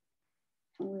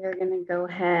 We're going to go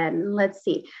ahead and let's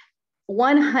see.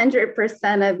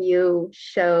 100% of you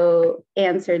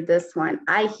answered this one.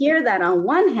 I hear that on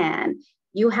one hand,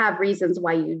 you have reasons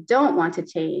why you don't want to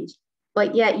change,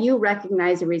 but yet you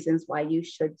recognize the reasons why you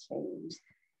should change.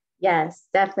 Yes,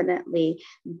 definitely.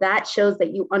 That shows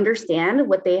that you understand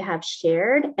what they have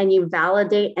shared and you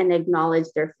validate and acknowledge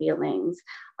their feelings.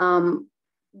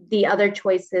 The other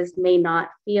choices may not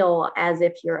feel as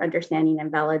if you're understanding and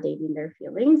validating their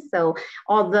feelings. So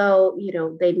although,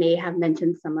 they may have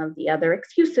mentioned some of the other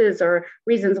excuses or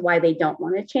reasons why they don't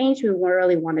want to change, we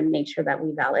really want to make sure that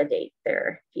we validate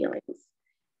their feelings.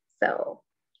 So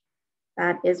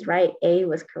that is right. A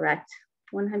was correct,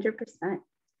 100%.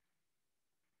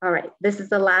 All right, this is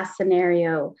the last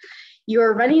scenario.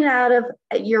 You're running out of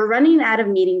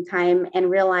meeting time and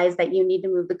realize that you need to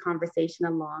move the conversation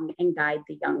along and guide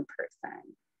the young person.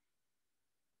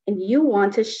 And you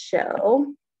want to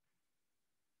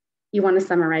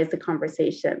summarize the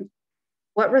conversation.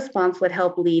 What response would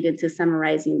help lead into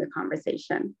summarizing the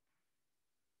conversation?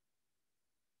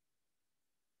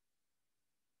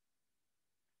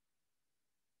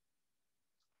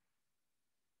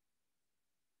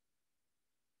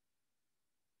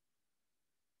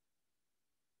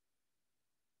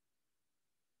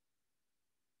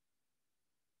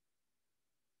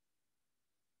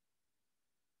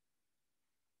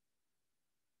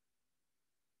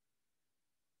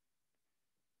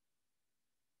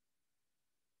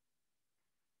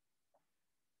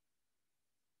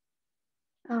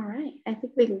 All right, I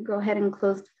think we can go ahead and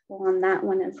close the poll on that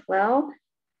one as well.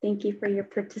 Thank you for your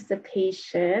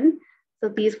participation. So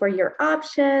these were your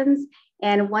options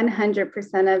and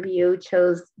 100% of you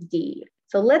chose D.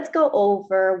 So let's go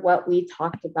over what we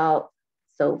talked about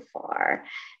so far.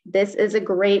 This is a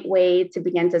great way to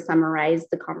begin to summarize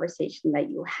the conversation that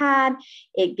you had.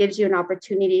 It gives you an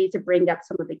opportunity to bring up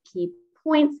some of the key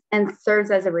points and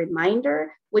serves as a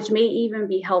reminder, which may even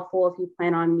be helpful if you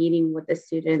plan on meeting with the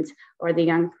student or the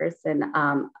young person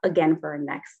again for our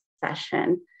next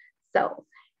session. So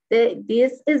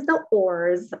this is the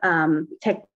ORS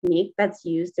technique that's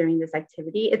used during this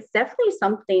activity. It's definitely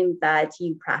something that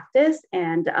you practice,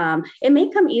 and it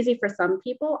may come easy for some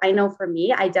people. I know for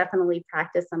me, I definitely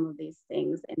practice some of these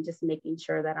things and just making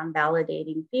sure that I'm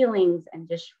validating feelings and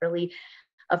just really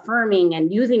affirming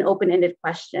and using open-ended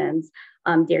questions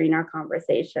during our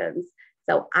conversations.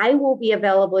 So I will be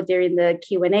available during the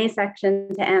Q&A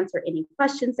section to answer any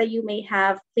questions that you may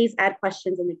have. Please add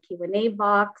questions in the Q&A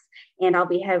box and I'll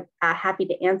be happy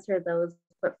to answer those.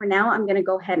 But for now, I'm gonna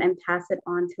go ahead and pass it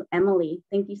on to Emily.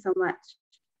 Thank you so much.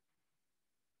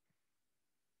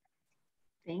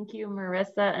 Thank you,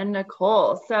 Marissa and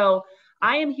Nicole. So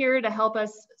I am here to help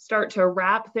us start to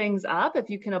wrap things up.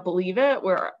 If you can believe it,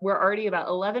 we're already about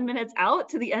 11 minutes out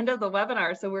to the end of the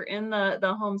webinar. So we're in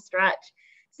the home stretch.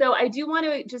 So I do want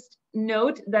to just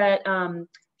note that,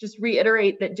 just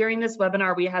reiterate that during this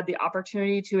webinar, we had the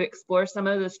opportunity to explore some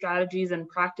of the strategies and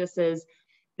practices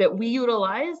that we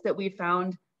utilize that we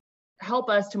found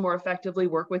help us to more effectively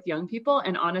work with young people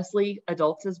and honestly,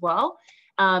 adults as well.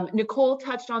 Nicole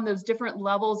touched on those different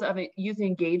levels of youth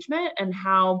engagement and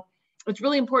how it's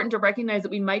really important to recognize that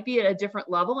we might be at a different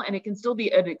level and it can still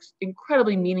be an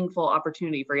incredibly meaningful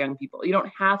opportunity for young people. You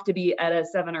don't have to be at a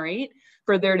 7 or 8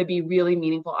 for there to be really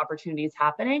meaningful opportunities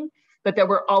happening, but that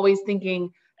we're always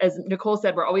thinking, as Nicole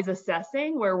said, we're always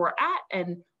assessing where we're at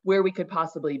and where we could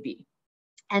possibly be.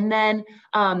 And then,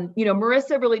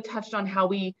 Marissa really touched on how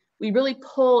we really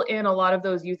pull in a lot of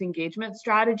those youth engagement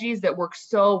strategies that work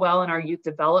so well in our youth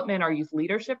development, our youth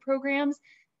leadership programs,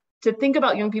 to think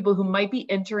about young people who might be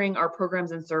entering our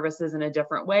programs and services in a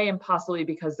different way and possibly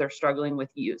because they're struggling with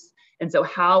use. And so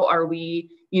how are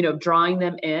we, drawing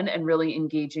them in and really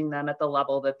engaging them at the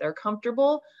level that they're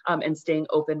comfortable and staying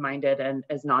open-minded and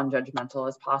as non-judgmental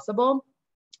as possible.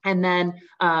 And then,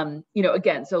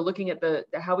 again, so looking at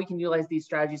how we can utilize these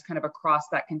strategies kind of across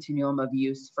that continuum of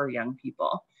use for young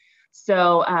people.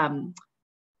 So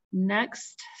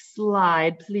next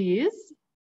slide, please.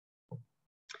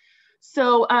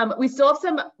 So we still have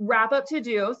some wrap up to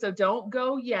do, so don't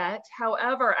go yet.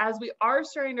 However, as we are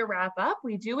starting to wrap up,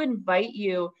 we do invite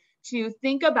you to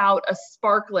think about a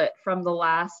sparklet from the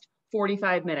last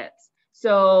 45 minutes.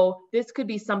 So this could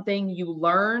be something you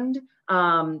learned,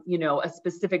 a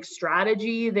specific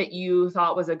strategy that you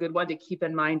thought was a good one to keep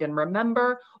in mind and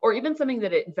remember, or even something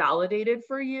that it validated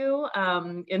for you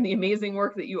in the amazing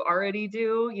work that you already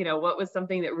do. What was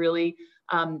something that really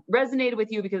resonated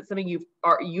with you because it's something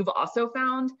you've also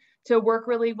found to work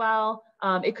really well.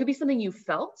 It could be something you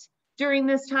felt during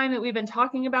this time that we've been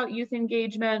talking about youth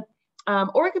engagement.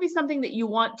 or it could be something that you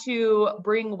want to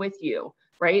bring with you,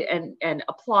 right? And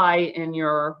apply in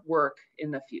your work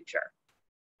in the future.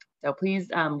 So please,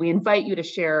 we invite you to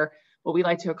share what we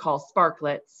like to call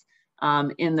sparklets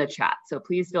in the chat. So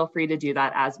please feel free to do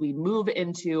that as we move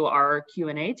into our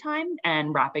Q&A time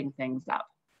and wrapping things up.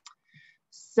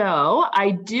 So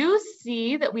I do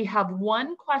see that we have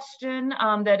one question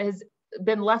that has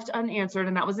been left unanswered,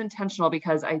 and that was intentional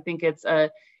because I think it's a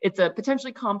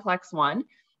potentially complex one.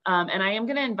 And I am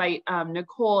going to invite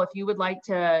Nicole, if you would like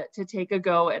to take a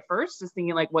go at first, just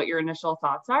thinking like what your initial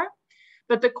thoughts are.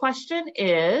 But the question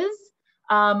is,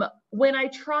 when I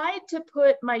tried to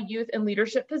put my youth in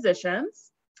leadership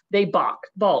positions, they balked.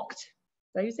 Is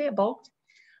that how you say it, balked?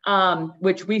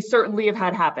 Which we certainly have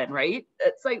had happen, right?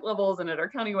 At site levels and at our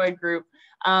countywide group.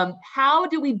 How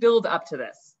do we build up to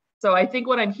this? So I think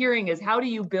what I'm hearing is, how do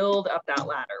you build up that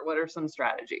ladder? What are some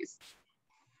strategies?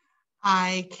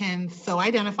 I can so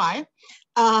identify.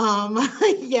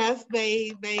 Yes,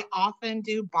 they often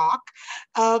do balk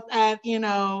up at,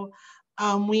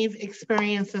 we've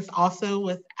experienced this also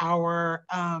with our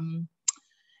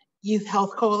Youth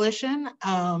Health Coalition,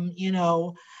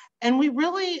 and we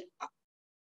really,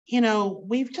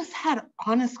 we've just had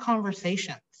honest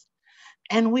conversations.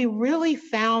 And we really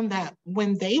found that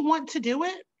when they want to do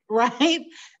it, right,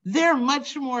 they're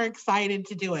much more excited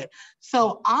to do it.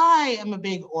 So I am a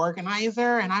big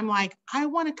organizer, and I'm like, I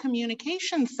want a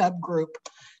communication subgroup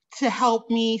to help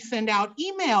me send out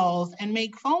emails and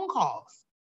make phone calls.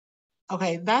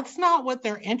 Okay, that's not what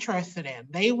they're interested in.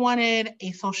 They wanted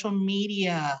a social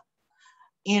media,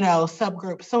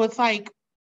 subgroup. So it's like,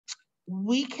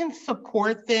 we can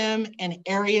support them in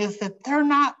areas that they're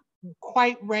not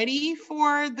quite ready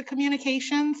for the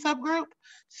communication subgroup.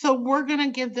 So we're going to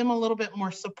give them a little bit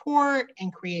more support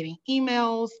in creating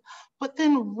emails, but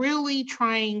then really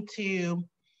trying to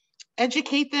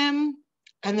educate them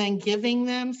and then giving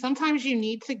them, sometimes you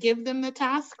need to give them the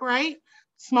task, right?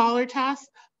 Smaller tasks,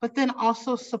 but then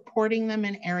also supporting them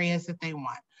in areas that they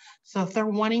want. So if they're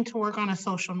wanting to work on a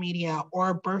social media or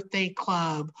a birthday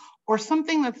club or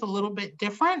something that's a little bit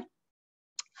different,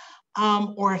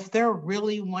 or if they're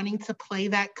really wanting to play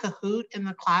that Kahoot in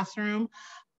the classroom,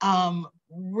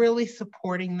 really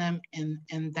supporting them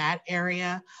in that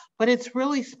area. But it's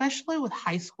really, especially with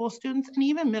high school students and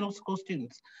even middle school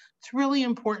students, it's really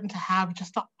important to have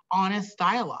just an honest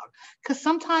dialogue, because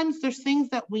sometimes there's things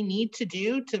that we need to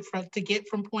do to get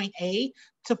from point A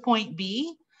to point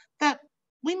B that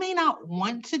we may not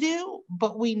want to do,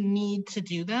 but we need to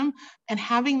do them. And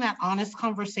having that honest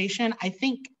conversation, I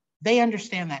think they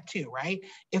understand that too, right?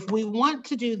 If we want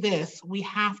to do this, we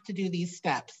have to do these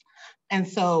steps. And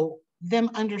so them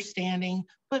understanding,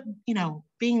 but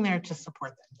being there to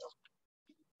support them.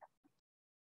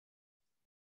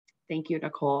 Thank you,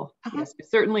 Nicole. Yes, we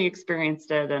certainly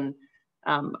experienced it. And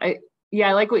I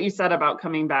like what you said about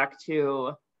coming back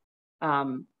to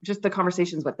just the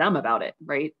conversations with them about it,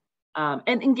 right?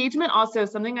 And engagement also,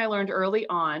 something I learned early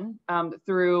on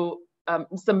through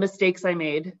some mistakes I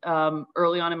made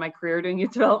early on in my career doing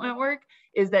youth development work,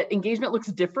 is that engagement looks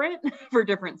different for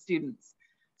different students.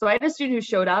 So I had a student who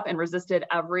showed up and resisted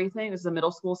everything. This is a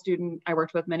middle school student I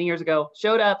worked with many years ago,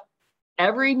 showed up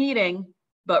every meeting,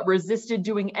 but resisted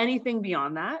doing anything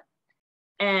beyond that.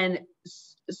 And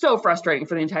so frustrating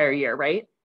for the entire year, right?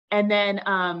 And then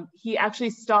he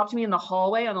actually stopped me in the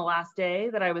hallway on the last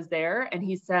day that I was there. And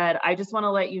he said, I just want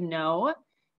to let you know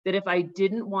that if I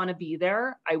didn't want to be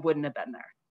there, I wouldn't have been there.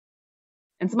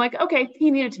 And so I'm like, okay,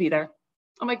 he needed to be there.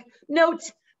 I'm like, note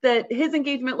that his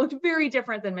engagement looked very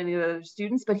different than many of the other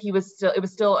students, but it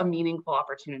was still a meaningful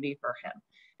opportunity for him.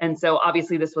 And so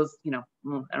obviously this was,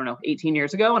 18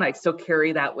 years ago, and I still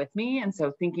carry that with me. And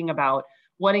so thinking about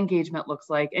what engagement looks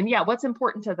like, and what's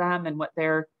important to them, and what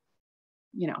they're,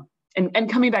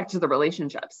 and coming back to the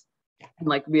relationships and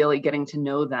like really getting to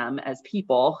know them as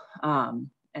people, and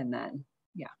then,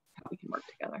 how we can work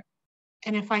together.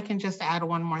 And if I can just add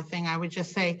one more thing, I would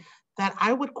just say that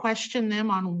I would question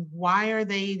them on why are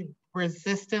they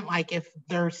resistant, like if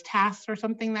there's tasks or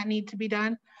something that need to be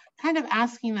done, kind of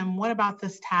asking them, what about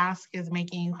this task is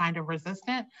making you kind of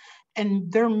resistant?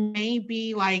 And there may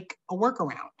be like a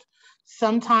workaround.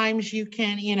 Sometimes you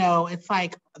can, it's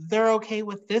like they're okay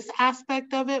with this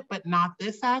aspect of it, but not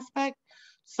this aspect.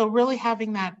 So really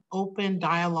having that open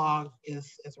dialogue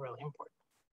is really important.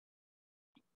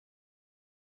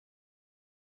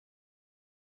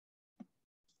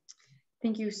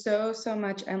 Thank you so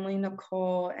much, Emily,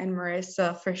 Nicole, and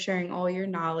Marissa, for sharing all your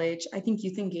knowledge. I think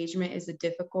youth engagement is a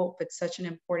difficult but such an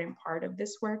important part of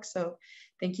this work. So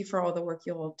thank you for all the work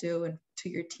you all do, and to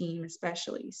your team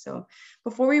especially. So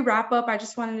before we wrap up, I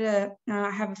just wanted to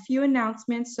have a few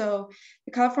announcements. So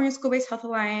the California School-Based Health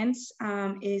Alliance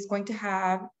is going to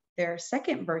have their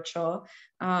second virtual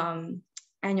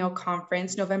annual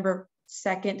conference, November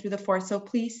 2nd through the 4th. So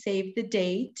please save the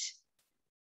date.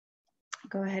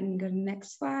 Go ahead and go to the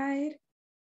next slide.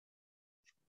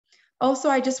 Also,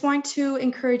 I just want to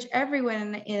encourage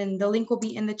everyone, and the link will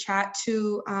be in the chat,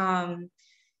 to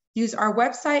use our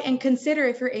website and consider,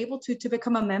 if you're able to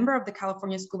become a member of the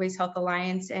California School-Based Health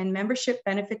Alliance. And membership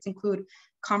benefits include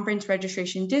conference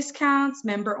registration discounts,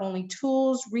 member-only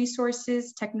tools,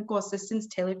 resources, technical assistance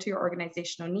tailored to your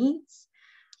organizational needs.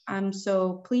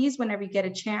 So please, whenever you get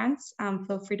a chance,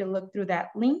 feel free to look through that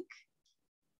link.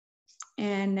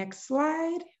 And next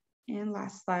slide, and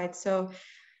last slide. So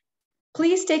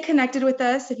please stay connected with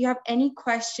us. If you have any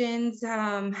questions,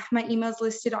 my email is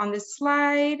listed on this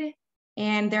slide,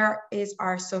 and there is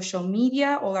our social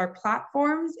media, all our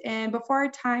platforms. And before our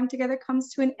time together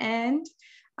comes to an end,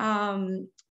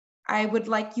 I would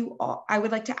like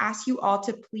to ask you all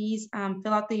to please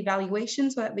fill out the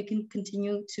evaluation so that we can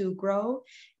continue to grow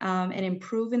and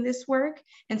improve in this work.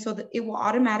 And so that it will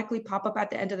automatically pop up at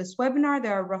the end of this webinar.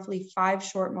 There are roughly 5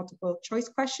 short multiple choice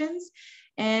questions.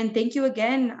 And thank you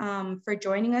again for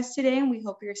joining us today. And we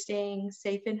hope you're staying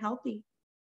safe and healthy.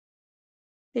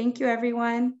 Thank you,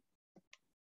 everyone.